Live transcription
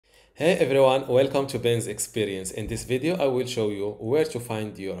Hey everyone, welcome to Ben's Experience. In this video, I will show you where to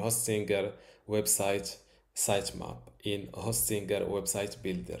find your Hostinger website sitemap in Hostinger website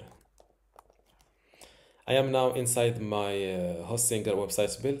builder. I am now inside my Hostinger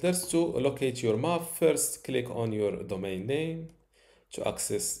website builders. To locate your map, first click on your domain name to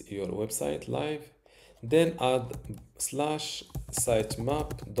access your website live. Then add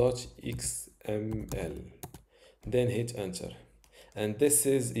 /sitemap.xml. Then hit enter. And this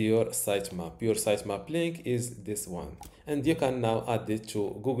is your sitemap. Your sitemap link is this one. And you can now add it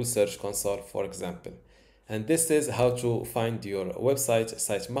to Google Search Console, for example. And this is how to find your website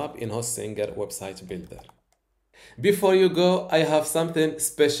sitemap in Hostinger website builder. Before you go, I have something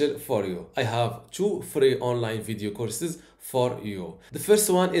special for you. I have two free online video courses for you. The first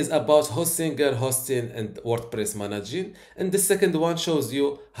one is about Hostinger hosting and WordPress managing, and the second one shows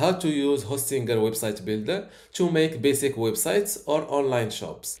you how to use Hostinger website builder to make basic websites or online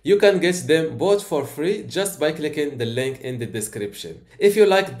shops. You can get them both for free just by clicking the link in the description. If you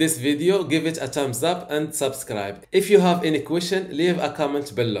like this video, give it a thumbs up and subscribe. If you have any question, leave a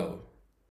comment below.